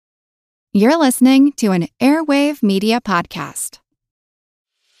You're listening to an Airwave Media Podcast.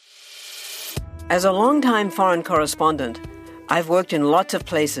 As a longtime foreign correspondent, I've worked in lots of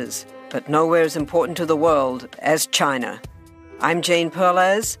places, but nowhere as important to the world as China. I'm Jane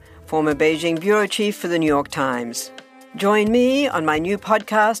Perlez, former Beijing bureau chief for the New York Times. Join me on my new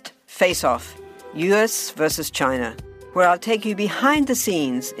podcast, Face Off, U.S. versus China, where I'll take you behind the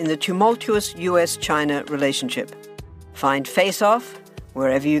scenes in the tumultuous U.S.-China relationship. Find Face Off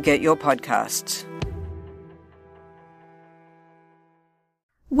wherever you get your podcasts.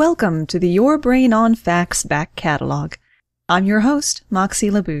 Welcome to the Your Brain on Facts back catalog. I'm your host, Moxie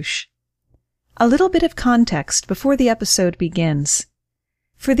LaBouche. A little bit of context before the episode begins.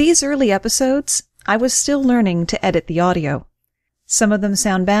 For these early episodes, I was still learning to edit the audio. Some of them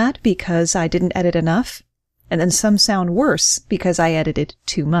sound bad because I didn't edit enough, and then some sound worse because I edited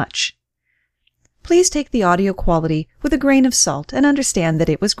too much. Please take the audio quality with a grain of salt and understand that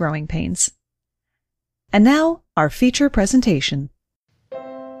it was growing pains. And now, our feature presentation.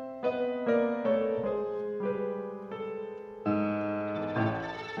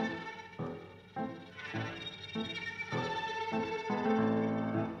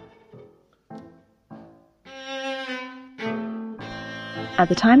 At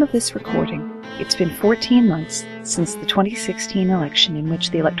the time of this recording, it's been 14 months since the 2016 election in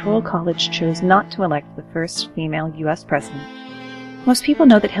which the Electoral College chose not to elect the first female U.S. president. Most people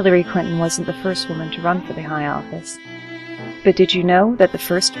know that Hillary Clinton wasn't the first woman to run for the high office. But did you know that the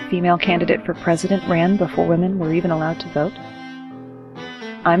first female candidate for president ran before women were even allowed to vote?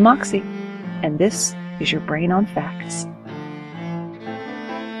 I'm Moxie, and this is your Brain on Facts.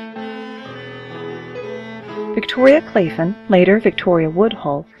 Victoria Clayfin, later Victoria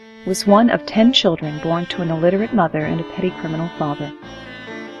Woodhull, was one of 10 children born to an illiterate mother and a petty criminal father.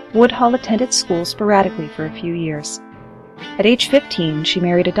 Woodhull attended school sporadically for a few years. At age 15, she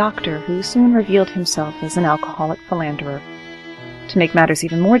married a doctor who soon revealed himself as an alcoholic philanderer. To make matters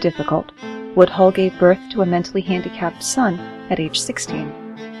even more difficult, Woodhull gave birth to a mentally handicapped son at age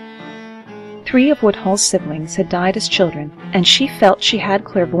 16. 3 of Woodhull's siblings had died as children, and she felt she had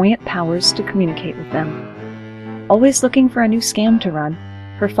clairvoyant powers to communicate with them. Always looking for a new scam to run,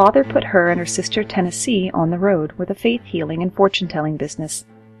 her father put her and her sister Tennessee on the road with a faith-healing and fortune-telling business,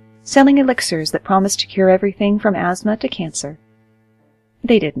 selling elixirs that promised to cure everything from asthma to cancer.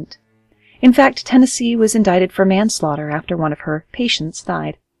 They didn't. In fact, Tennessee was indicted for manslaughter after one of her patients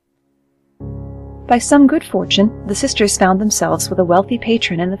died. By some good fortune, the sisters found themselves with a wealthy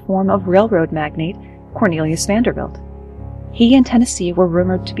patron in the form of railroad magnate Cornelius Vanderbilt. He and Tennessee were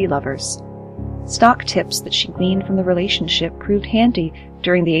rumored to be lovers. Stock tips that she gleaned from the relationship proved handy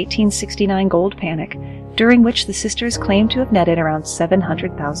during the 1869 gold panic, during which the sisters claimed to have netted around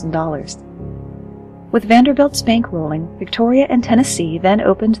 $700,000. With Vanderbilt's bankrolling, Victoria and Tennessee then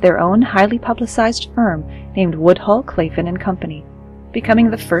opened their own highly publicized firm named Woodhull, Clayfin & Company, becoming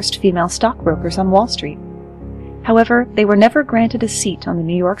the first female stockbrokers on Wall Street. However, they were never granted a seat on the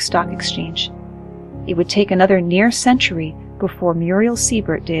New York Stock Exchange. It would take another near century before Muriel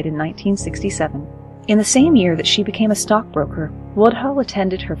Siebert did in 1967. In the same year that she became a stockbroker, Woodhull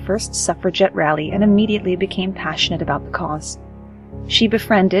attended her first suffragette rally and immediately became passionate about the cause. She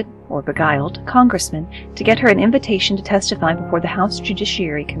befriended, or beguiled, congressmen to get her an invitation to testify before the House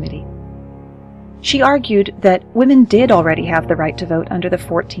Judiciary Committee. She argued that women did already have the right to vote under the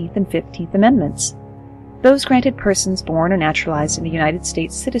 14th and 15th Amendments. Those granted persons born or naturalized in the United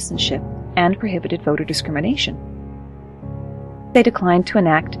States citizenship and prohibited voter discrimination. They declined to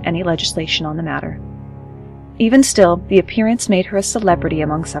enact any legislation on the matter. Even still, the appearance made her a celebrity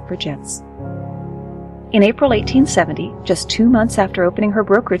among suffragettes. In April 1870, just 2 months after opening her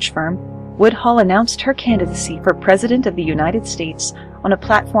brokerage firm, Woodhull announced her candidacy for President of the United States on a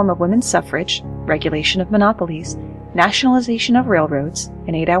platform of women's suffrage, regulation of monopolies, nationalization of railroads,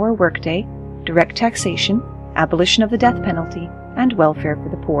 an 8-hour workday, direct taxation, abolition of the death penalty, and welfare for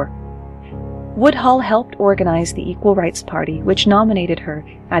the poor. Woodhull helped organize the Equal Rights Party, which nominated her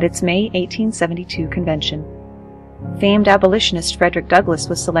at its May 1872 convention. Famed abolitionist Frederick Douglass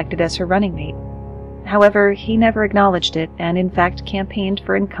was selected as her running mate. However, he never acknowledged it and in fact campaigned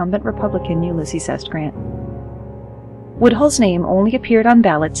for incumbent Republican Ulysses S. Grant. Woodhull's name only appeared on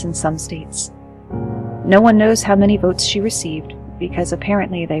ballots in some states. No one knows how many votes she received, because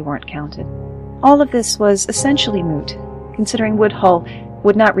apparently they weren't counted. All of this was essentially moot, considering Woodhull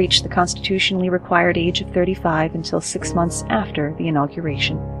would not reach the constitutionally required age of 35 until 6 months after the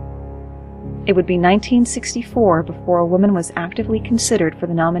inauguration. It would be 1964 before a woman was actively considered for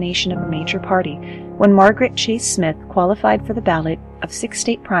the nomination of a major party, when Margaret Chase Smith qualified for the ballot of 6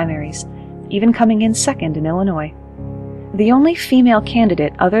 state primaries, even coming in second in Illinois. The only female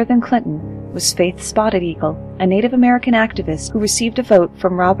candidate other than Clinton was Faith Spotted Eagle, a Native American activist who received a vote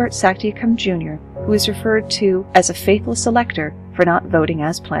from Robert Saxticum Jr., who is referred to as a faithless elector for not voting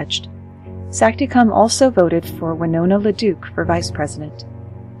as pledged. Saxticum also voted for Winona LaDuke for vice president.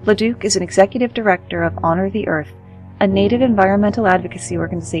 LaDuke is an executive director of Honor the Earth, a Native environmental advocacy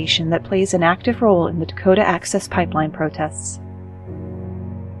organization that plays an active role in the Dakota Access Pipeline protests.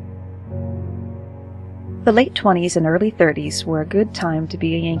 The late 20s and early 30s were a good time to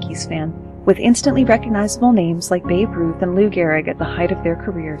be a Yankees fan, with instantly recognizable names like Babe Ruth and Lou Gehrig at the height of their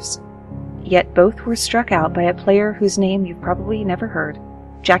careers. Yet both were struck out by a player whose name you've probably never heard,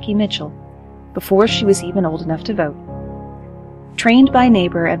 Jackie Mitchell, before she was even old enough to vote. Trained by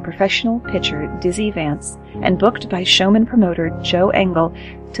neighbor and professional pitcher Dizzy Vance, and booked by showman promoter Joe Engel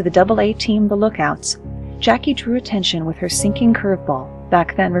to the Double-A team the Lookouts, Jackie drew attention with her sinking curveball,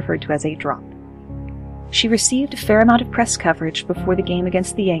 back then referred to as a drop. She received a fair amount of press coverage before the game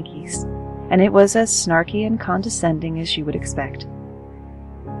against the Yankees, and it was as snarky and condescending as you would expect.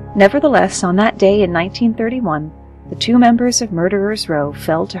 Nevertheless, on that day in 1931, the two members of Murderers Row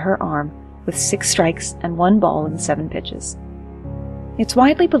fell to her arm with 6 strikes and 1 ball in 7 pitches. It's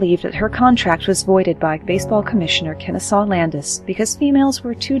widely believed that her contract was voided by baseball commissioner Kennesaw Landis because females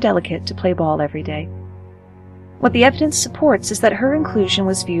were too delicate to play ball every day. What the evidence supports is that her inclusion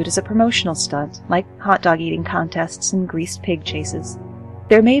was viewed as a promotional stunt, like hot dog eating contests and greased pig chases.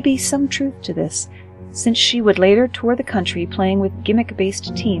 There may be some truth to this, since she would later tour the country playing with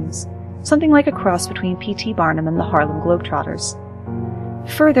gimmick-based teams, something like a cross between P.T. Barnum and the Harlem Globetrotters.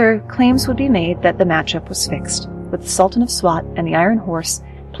 Further, claims would be made that the matchup was fixed, with the Sultan of Swat and the Iron Horse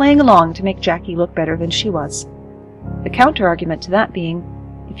playing along to make Jackie look better than she was. The counter-argument to that being,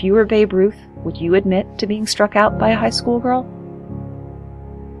 if you were Babe Ruth, would you admit to being struck out by a high school girl?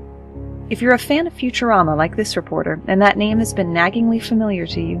 If you're a fan of Futurama like this reporter, and that name has been naggingly familiar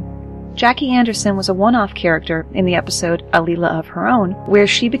to you, Jackie Anderson was a one-off character in the episode A Leela of Her Own, where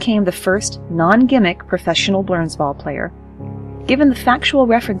she became the first non-gimmick professional Blernsball player. Given the factual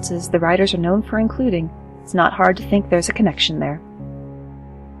references the writers are known for including, it's not hard to think there's a connection there.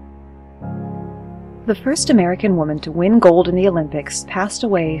 The first American woman to win gold in the Olympics passed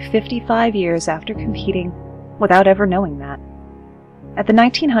away 55 years after competing without ever knowing that. At the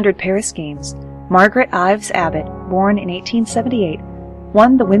 1900 Paris Games, Margaret Ives Abbott, born in 1878,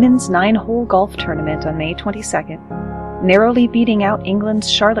 won the women's 9-hole golf tournament on May 22nd, narrowly beating out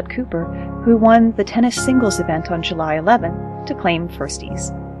England's Charlotte Cooper, who won the tennis singles event on July 11 to claim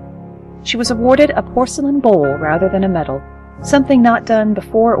firsties. She was awarded a porcelain bowl rather than a medal, something not done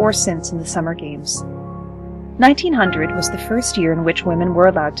before or since in the Summer Games. 1900 was the first year in which women were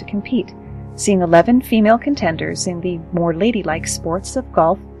allowed to compete, seeing 11 female contenders in the more ladylike sports of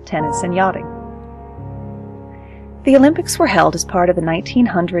golf, tennis, and yachting. The Olympics were held as part of the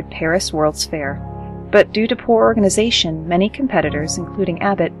 1900 Paris World's Fair, but due to poor organization, many competitors, including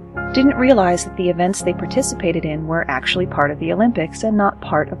Abbott, didn't realize that the events they participated in were actually part of the Olympics and not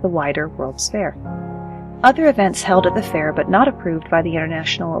part of the wider World's Fair. Other events held at the fair but not approved by the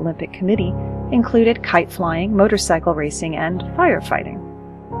International Olympic Committee included kite flying, motorcycle racing, and firefighting.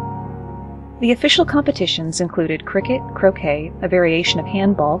 The official competitions included cricket, croquet, a variation of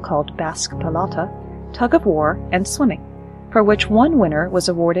handball called basque pelota, tug of war, and swimming, for which one winner was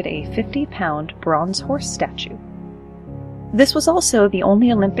awarded a 50-pound bronze horse statue. This was also the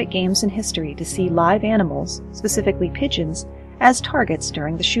only Olympic Games in history to see live animals, specifically pigeons, as targets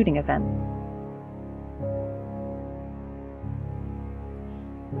during the shooting event.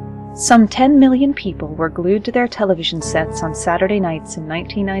 Some 10 million people were glued to their television sets on Saturday nights in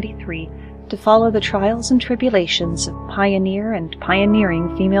 1993 to follow the trials and tribulations of pioneer and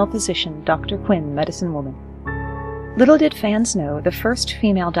pioneering female physician Dr. Quinn, Medicine Woman. Little did fans know the first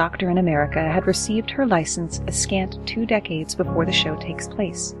female doctor in America had received her license a scant 2 decades before the show takes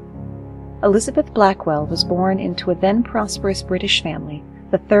place. Elizabeth Blackwell was born into a then prosperous British family,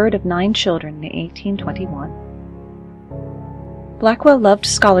 the third of 9 children in 1821. Blackwell loved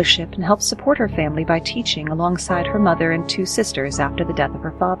scholarship and helped support her family by teaching alongside her mother and 2 sisters after the death of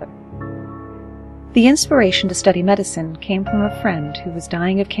her father. The inspiration to study medicine came from a friend who was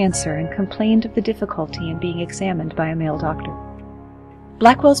dying of cancer and complained of the difficulty in being examined by a male doctor.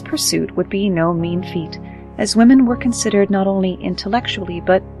 Blackwell's pursuit would be no mean feat, as women were considered not only intellectually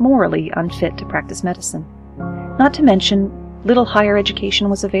but morally unfit to practice medicine. Not to mention, little higher education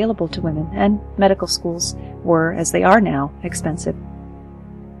was available to women, and medical schools were, as they are now, expensive.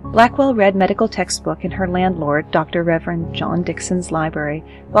 Blackwell read medical textbook in her landlord, Dr. Reverend John Dixon's library,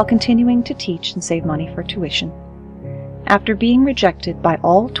 while continuing to teach and save money for tuition. After being rejected by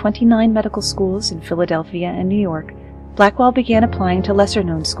all 29 medical schools in Philadelphia and New York, Blackwell began applying to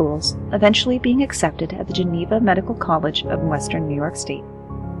lesser-known schools, eventually being accepted at the Geneva Medical College of Western New York State.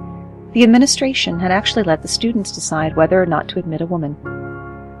 The administration had actually let the students decide whether or not to admit a woman.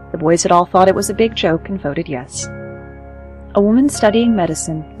 The boys had all thought it was a big joke and voted yes. A woman studying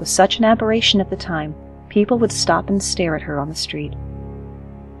medicine was such an aberration at the time, people would stop and stare at her on the street.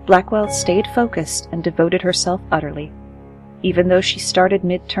 Blackwell stayed focused and devoted herself utterly. Even though she started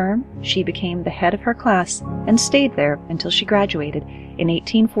midterm, she became the head of her class and stayed there until she graduated in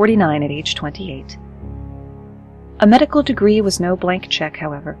 1849 at age 28. A medical degree was no blank check,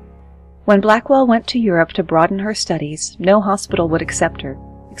 however. When Blackwell went to Europe to broaden her studies, no hospital would accept her,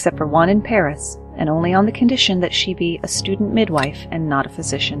 except for one in Paris, and only on the condition that she be a student midwife and not a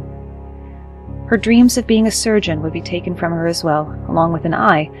physician. Her dreams of being a surgeon would be taken from her as well, along with an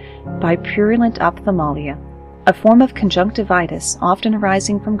eye, by purulent ophthalmia, a form of conjunctivitis often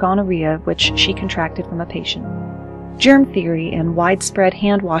arising from gonorrhea which she contracted from a patient. Germ theory and widespread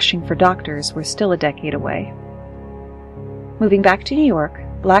hand-washing for doctors were still a decade away. Moving back to New York,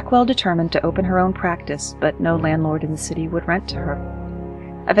 Blackwell determined to open her own practice, but no landlord in the city would rent to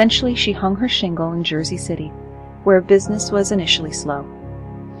her. Eventually, she hung her shingle in Jersey City, where business was initially slow.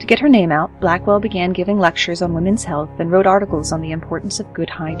 To get her name out, Blackwell began giving lectures on women's health and wrote articles on the importance of good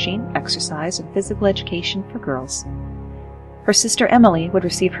hygiene, exercise, and physical education for girls. Her sister Emily would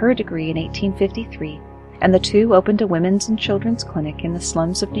receive her degree in 1853, and the two opened a women's and children's clinic in the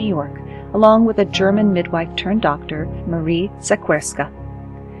slums of New York, along with a German midwife-turned-doctor, Marie Zakwerska.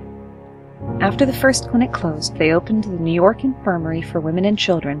 After the first clinic closed, they opened the New York Infirmary for Women and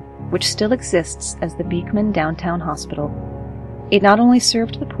Children, which still exists as the Beekman Downtown Hospital. It not only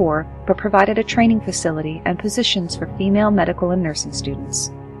served the poor, but provided a training facility and positions for female medical and nursing students.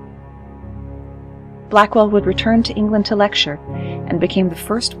 Blackwell would return to England to lecture, and became the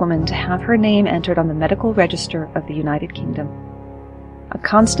first woman to have her name entered on the Medical Register of the United Kingdom. A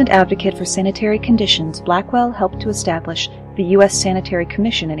constant advocate for sanitary conditions, Blackwell helped to establish the U.S. Sanitary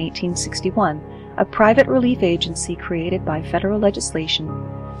Commission in 1861, a private relief agency created by federal legislation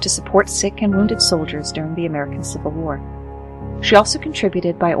to support sick and wounded soldiers during the American Civil War. She also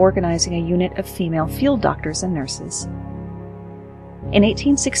contributed by organizing a unit of female field doctors and nurses. In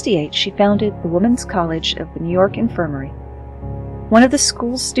 1868, she founded the Women's College of the New York Infirmary. One of the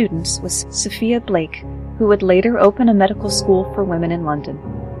school's students was Sophia Blake, who would later open a medical school for women in London.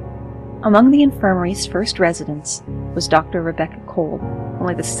 Among the infirmary's first residents was Dr. Rebecca Cole,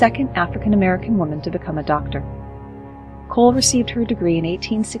 only the second African-American woman to become a doctor. Cole received her degree in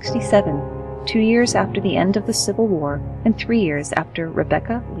 1867, 2 years after the end of the Civil War and 3 years after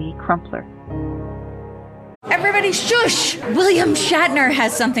Rebecca Lee Crumpler. Everybody shush! William Shatner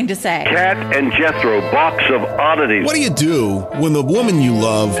has something to say. Cat and Jethro, box of oddities. What do you do when the woman you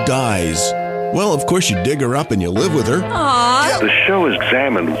love dies? Well, of course, you dig her up and you live with her. Aww. The show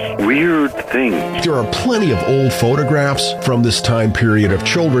examines weird things. There are plenty of old photographs from this time period of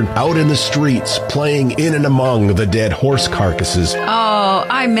children out in the streets playing in and among the dead horse carcasses. Oh,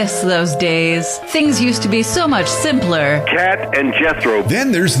 I miss those days. Things used to be so much simpler. Cat and Jethro.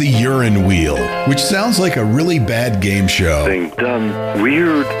 Then there's the urine wheel, which sounds like a really bad game show. They've done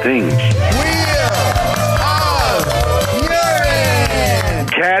weird things.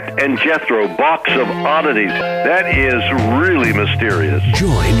 Cat and Jethro, box of oddities. That is really mysterious.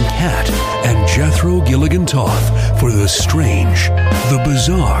 Join Cat and Jethro Gilligan Toth for the strange, the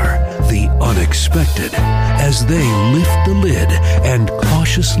bizarre, the unexpected, as they lift the lid and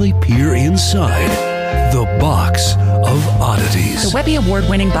cautiously peer inside the Box of Oddities. The Webby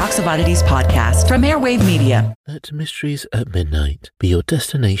Award-winning Box of Oddities podcast from Airwave Media. Let Mysteries at Midnight be your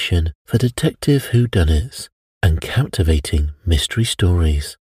destination for detective whodunits and captivating mystery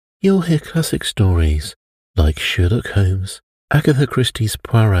stories. You'll hear classic stories like Sherlock Holmes, Agatha Christie's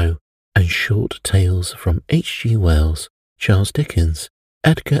Poirot, and short tales from H.G. Wells, Charles Dickens,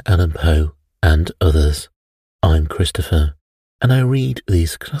 Edgar Allan Poe, and others. I'm Christopher, and I read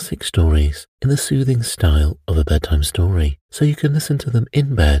these classic stories in the soothing style of a bedtime story, so you can listen to them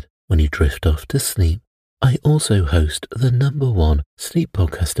in bed when you drift off to sleep. I also host the #1 sleep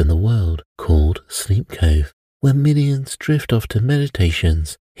podcast in the world called Sleep Cove, where millions drift off to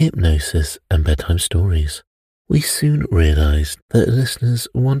meditations, hypnosis, and bedtime stories. We soon realized that listeners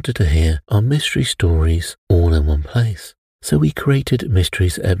wanted to hear our mystery stories all in one place, so we created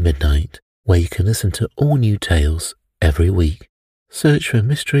Mysteries at Midnight, where you can listen to all new tales every week. Search for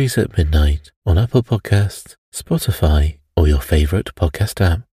Mysteries at Midnight on Apple Podcasts, Spotify, or your favorite podcast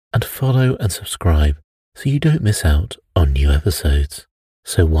app, and follow and subscribe so you don't miss out on new episodes.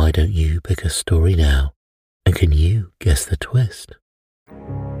 So why don't you pick a story now? And can you guess the twist?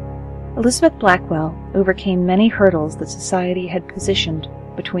 Elizabeth Blackwell overcame many hurdles that society had positioned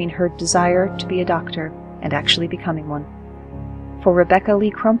between her desire to be a doctor and actually becoming one. For Rebecca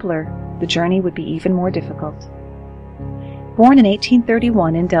Lee Crumpler, the journey would be even more difficult. Born in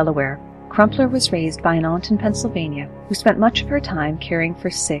 1831 in Delaware, Crumpler was raised by an aunt in Pennsylvania who spent much of her time caring for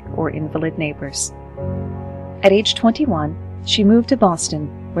sick or invalid neighbors. At age 21, she moved to Boston,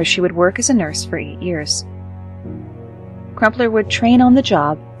 where she would work as a nurse for 8 years. Crumpler would train on the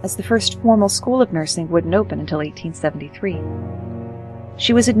job, as the first formal school of nursing wouldn't open until 1873.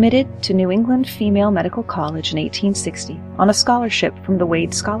 She was admitted to New England Female Medical College in 1860 on a scholarship from the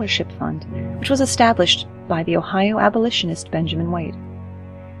Wade Scholarship Fund, which was established by the Ohio abolitionist Benjamin Wade.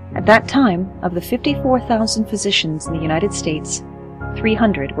 At that time, of the 54,000 physicians in the United States,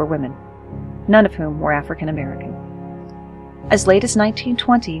 300 were women, none of whom were African American. As late as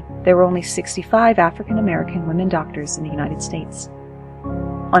 1920, there were only 65 African American women doctors in the United States.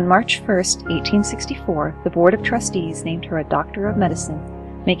 On March 1, 1864, the Board of Trustees named her a Doctor of Medicine,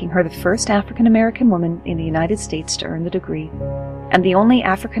 making her the first African American woman in the United States to earn the degree, and the only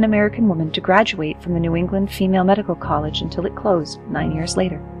African American woman to graduate from the New England Female Medical College until it closed 9 years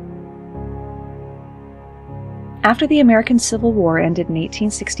later. After the American Civil War ended in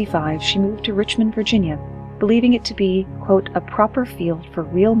 1865, she moved to Richmond, Virginia, believing it to be, quote, a proper field for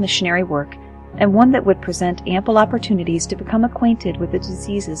real missionary work, and one that would present ample opportunities to become acquainted with the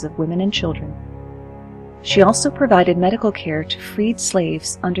diseases of women and children. She also provided medical care to freed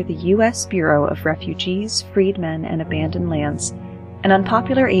slaves under the U.S. Bureau of Refugees, Freedmen, and Abandoned Lands, an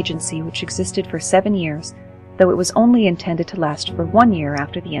unpopular agency which existed for 7 years, though it was only intended to last for 1 year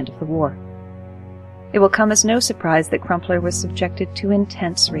after the end of the war. It will come as no surprise that Crumpler was subjected to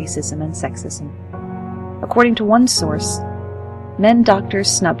intense racism and sexism. According to one source, men doctors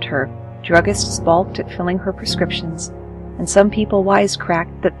snubbed her, druggists balked at filling her prescriptions, and some people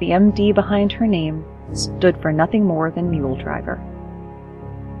wisecracked that the MD behind her name stood for nothing more than mule driver.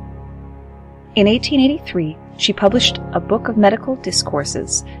 In 1883, she published a book of medical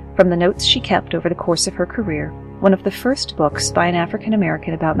discourses from the notes she kept over the course of her career, one of the first books by an African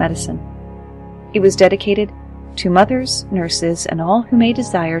American about medicine. It was dedicated to mothers, nurses, and all who may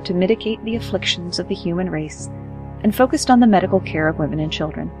desire to mitigate the afflictions of the human race, and focused on the medical care of women and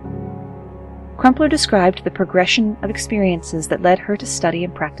children. Crumpler described the progression of experiences that led her to study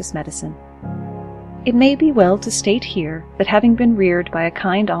and practice medicine. It may be well to state here that having been reared by a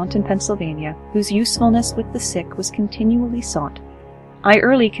kind aunt in Pennsylvania, whose usefulness with the sick was continually sought, I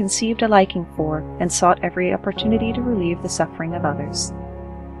early conceived a liking for and sought every opportunity to relieve the suffering of others.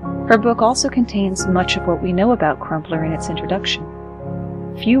 Her book also contains much of what we know about Crumpler in its introduction.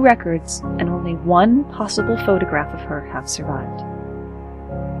 Few records and only one possible photograph of her have survived.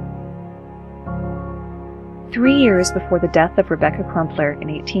 3 years before the death of Rebecca Crumpler in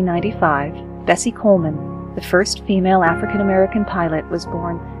 1895, Bessie Coleman, the first female African-American pilot, was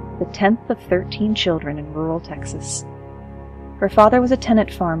born the 10th of 13 children in rural Texas. Her father was a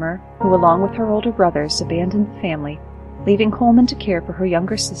tenant farmer who, along with her older brothers, abandoned the family, leaving Coleman to care for her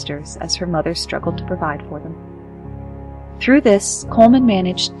younger sisters as her mother struggled to provide for them. Through this, Coleman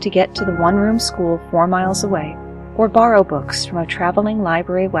managed to get to the one-room school 4 miles away, or borrow books from a traveling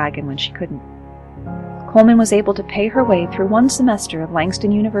library wagon when she couldn't. Coleman was able to pay her way through 1 semester of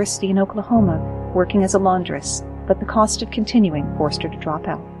Langston University in Oklahoma, working as a laundress, but the cost of continuing forced her to drop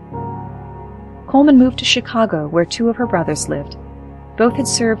out. Coleman moved to Chicago, where 2 of her brothers lived. Both had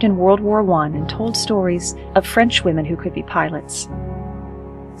served in World War I and told stories of French women who could be pilots.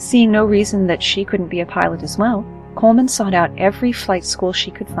 Seeing no reason that she couldn't be a pilot as well, Coleman sought out every flight school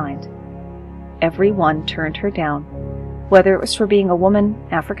she could find. Every one turned her down, whether it was for being a woman,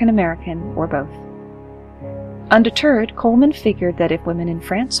 African American, or both. Undeterred, Coleman figured that if women in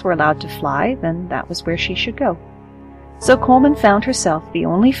France were allowed to fly, then that was where she should go. So Coleman found herself the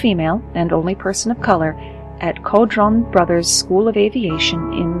only female and only person of color at Caudron Brothers School of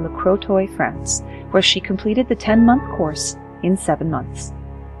Aviation in Le Crotoy, France, where she completed the 10-month course in 7 months.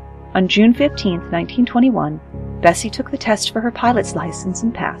 On June 15, 1921, Bessie took the test for her pilot's license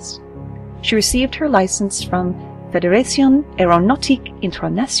and passed. She received her license from Fédération Aéronautique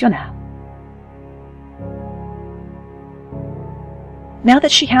Internationale. Now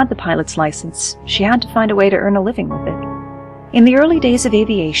that she had the pilot's license, she had to find a way to earn a living with it. In the early days of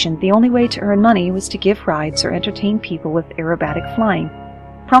aviation, the only way to earn money was to give rides or entertain people with aerobatic flying,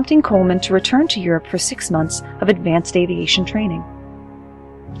 prompting Coleman to return to Europe for 6 months of advanced aviation training.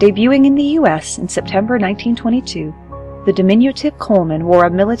 Debuting in the U.S. in September 1922, the diminutive Coleman wore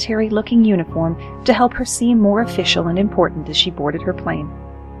a military-looking uniform to help her seem more official and important as she boarded her plane.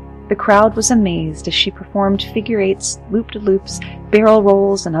 The crowd was amazed as she performed figure eights, loop-de-loops, barrel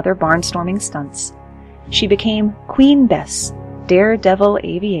rolls, and other barnstorming stunts. She became Queen Bess, Daredevil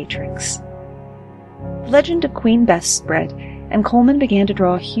Aviatrix. The legend of Queen Bess spread, and Coleman began to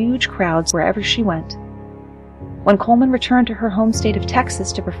draw huge crowds wherever she went. When Coleman returned to her home state of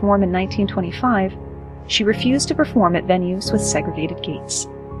Texas to perform in 1925, she refused to perform at venues with segregated gates.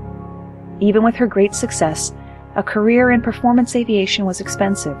 Even with her great success, a career in performance aviation was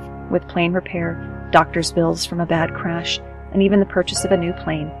expensive, with plane repair, doctor's bills from a bad crash, and even the purchase of a new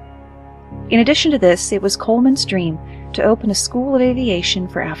plane. In addition to this, it was Coleman's dream to open a school of aviation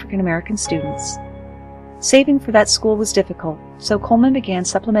for African American students. Saving for that school was difficult, so Coleman began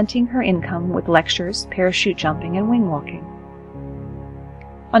supplementing her income with lectures, parachute jumping, and wing walking.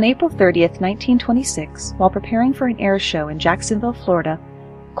 On April 30th, 1926, while preparing for an air show in Jacksonville, Florida,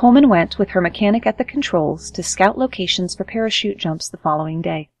 Coleman went with her mechanic at the controls to scout locations for parachute jumps the following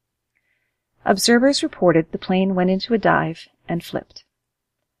day. Observers reported the plane went into a dive and flipped.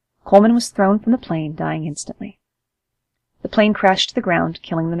 Coleman was thrown from the plane, dying instantly. The plane crashed to the ground,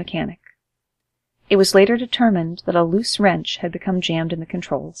 killing the mechanic. It was later determined that a loose wrench had become jammed in the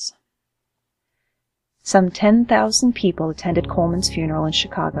controls. Some 10,000 people attended Coleman's funeral in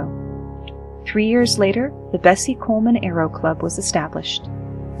Chicago. 3 years later, the Bessie Coleman Aero Club was established.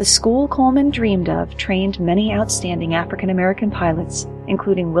 The school Coleman dreamed of trained many outstanding African-American pilots,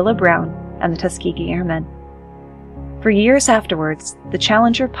 including Willa Brown and the Tuskegee Airmen. For years afterwards, the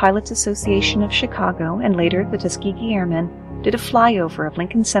Challenger Pilots Association of Chicago and later the Tuskegee Airmen did a flyover of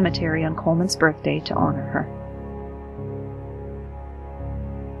Lincoln Cemetery on Coleman's birthday to honor her.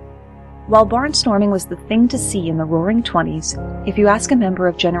 While barnstorming was the thing to see in the Roaring '20s, if you ask a member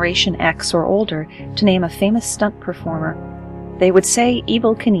of Generation X or older to name a famous stunt performer, they would say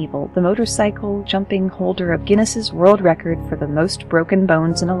Evel Knievel, the motorcycle jumping holder of Guinness's World Record for the most broken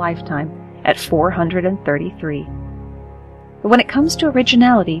bones in a lifetime at 433. But when it comes to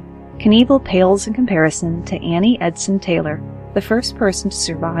originality, Knievel pales in comparison to Annie Edson Taylor, the first person to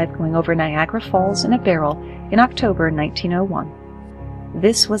survive going over Niagara Falls in a barrel in October 1901.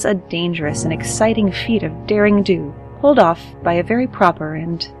 This was a dangerous and exciting feat of daring do, pulled off by a very proper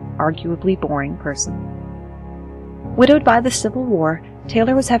and arguably boring person. Widowed by the Civil War,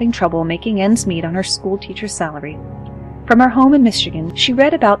 Taylor was having trouble making ends meet on her school teacher's salary. From her home in Michigan, she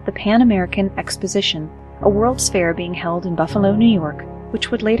read about the Pan American Exposition, a World's Fair being held in Buffalo, New York,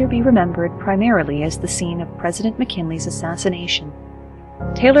 which would later be remembered primarily as the scene of President McKinley's assassination.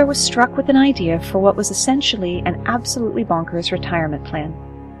 Taylor was struck with an idea for what was essentially an absolutely bonkers retirement plan.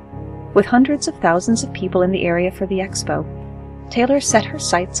 With hundreds of thousands of people in the area for the expo, Taylor set her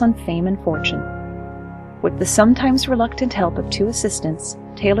sights on fame and fortune. With the sometimes reluctant help of 2 assistants,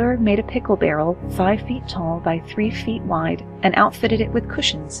 Taylor made a pickle barrel 5 feet tall by 3 feet wide and outfitted it with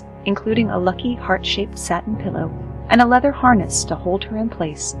cushions, including a lucky heart-shaped satin pillow and a leather harness to hold her in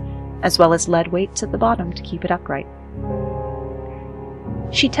place, as well as lead weights at the bottom to keep it upright.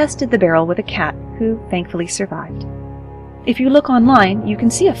 She tested the barrel with a cat, who thankfully survived. If you look online, you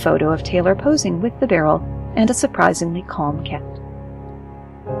can see a photo of Taylor posing with the barrel and a surprisingly calm cat.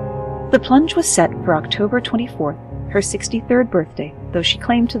 The plunge was set for October 24th, her 63rd birthday, though she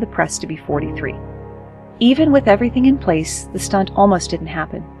claimed to the press to be 43. Even with everything in place, the stunt almost didn't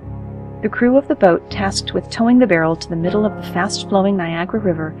happen. The crew of the boat tasked with towing the barrel to the middle of the fast-flowing Niagara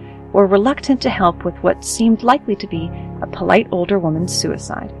River were reluctant to help with what seemed likely to be a polite older woman's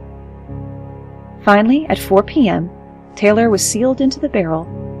suicide. Finally, at 4 p.m., Taylor was sealed into the barrel,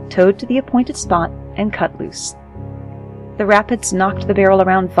 towed to the appointed spot, and cut loose. The rapids knocked the barrel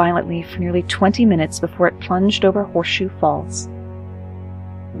around violently for nearly 20 minutes before it plunged over Horseshoe Falls.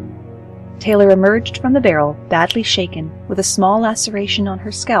 Taylor emerged from the barrel, badly shaken, with a small laceration on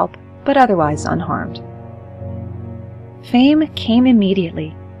her scalp, but otherwise unharmed. Fame came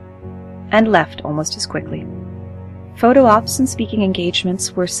immediately, and left almost as quickly. Photo ops and speaking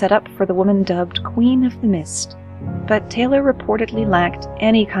engagements were set up for the woman dubbed Queen of the Mist, but Taylor reportedly lacked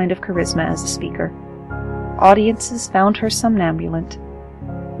any kind of charisma as a speaker. Audiences found her somnambulant,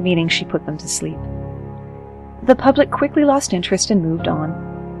 meaning she put them to sleep. The public quickly lost interest and moved on.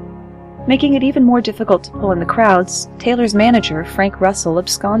 Making it even more difficult to pull in the crowds, Taylor's manager, Frank Russell,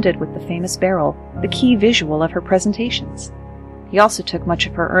 absconded with the famous barrel, the key visual of her presentations. He also took much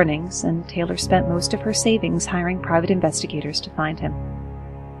of her earnings, and Taylor spent most of her savings hiring private investigators to find him.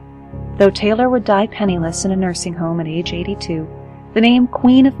 Though Taylor would die penniless in a nursing home at age 82, the name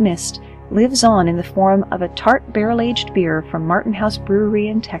Queen of Mist lives on in the form of a tart barrel-aged beer from Martin House Brewery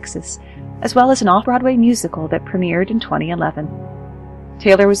in Texas, as well as an off-Broadway musical that premiered in 2011.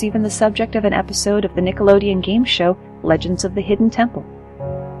 Taylor was even the subject of an episode of the Nickelodeon game show Legends of the Hidden Temple.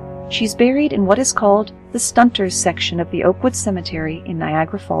 She's buried in what is called the Stunters section of the Oakwood Cemetery in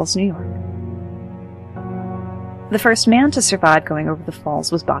Niagara Falls, New York. The first man to survive going over the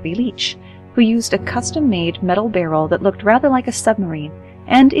falls was Bobby Leach, who used a custom-made metal barrel that looked rather like a submarine,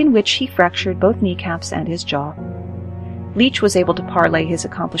 and in which he fractured both kneecaps and his jaw. Leach was able to parlay his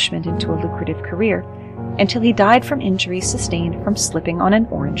accomplishment into a lucrative career, until he died from injuries sustained from slipping on an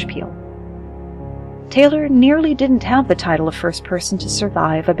orange peel. Taylor nearly didn't have the title of first person to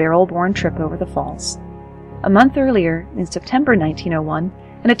survive a barrel-borne trip over the falls. A month earlier, in September 1901,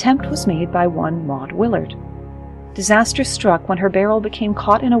 an attempt was made by one Maud Willard. Disaster struck when her barrel became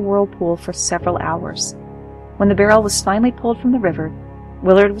caught in a whirlpool for several hours. When the barrel was finally pulled from the river,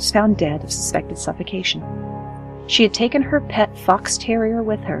 Willard was found dead of suspected suffocation. She had taken her pet fox terrier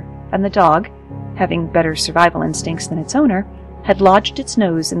with her, and the dog, having better survival instincts than its owner, had lodged its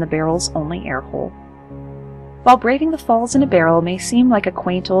nose in the barrel's only air hole. While braving the falls in a barrel may seem like a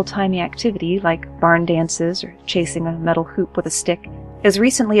quaint old-timey activity like barn dances or chasing a metal hoop with a stick, as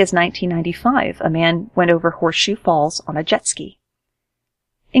recently as 1995, a man went over Horseshoe Falls on a jet ski.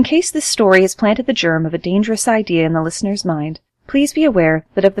 In case this story has planted the germ of a dangerous idea in the listener's mind, please be aware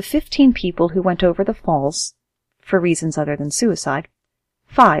that of the 15 people who went over the falls, for reasons other than suicide,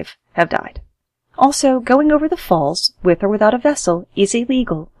 5 have died. Also, going over the falls, with or without a vessel, is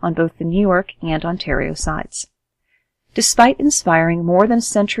illegal on both the New York and Ontario sides. Despite inspiring more than a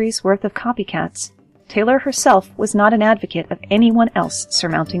century's worth of copycats, Taylor herself was not an advocate of anyone else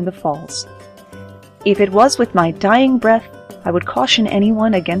surmounting the falls. "If it was with my dying breath, I would caution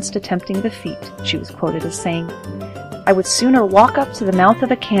anyone against attempting the feat," she was quoted as saying. "I would sooner walk up to the mouth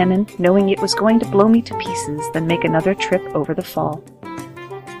of a cannon knowing it was going to blow me to pieces than make another trip over the fall."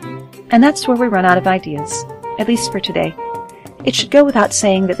 And that's where we run out of ideas, at least for today. It should go without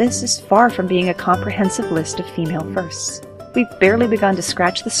saying that this is far from being a comprehensive list of female firsts. We've barely begun to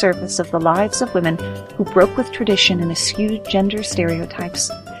scratch the surface of the lives of women who broke with tradition and eschewed gender stereotypes,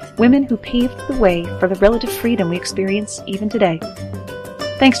 women who paved the way for the relative freedom we experience even today.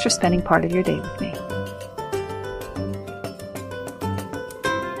 Thanks for spending part of your day with me.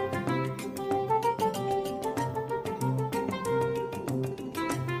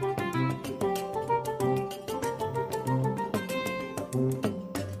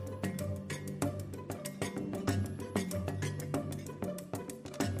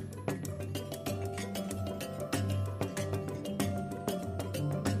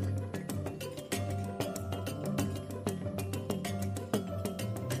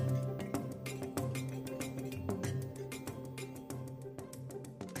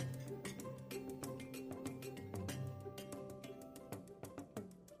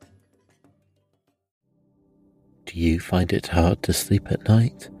 Do you find it hard to sleep at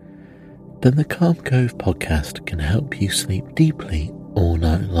night? Then the Calm Cove podcast can help you sleep deeply all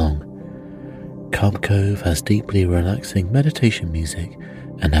night long. Calm Cove has deeply relaxing meditation music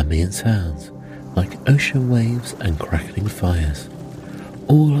and ambient sounds like ocean waves and crackling fires.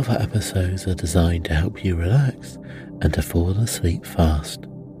 All of our episodes are designed to help you relax and to fall asleep fast.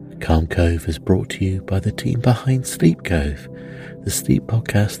 Calm Cove is brought to you by the team behind Sleep Cove, the sleep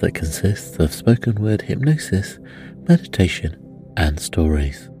podcast that consists of spoken word hypnosis, meditation, and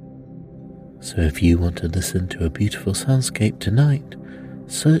stories. So if you want to listen to a beautiful soundscape tonight,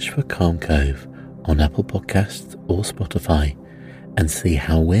 search for Calm Cove on Apple Podcasts or Spotify and see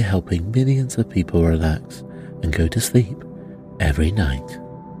how we're helping millions of people relax and go to sleep every night.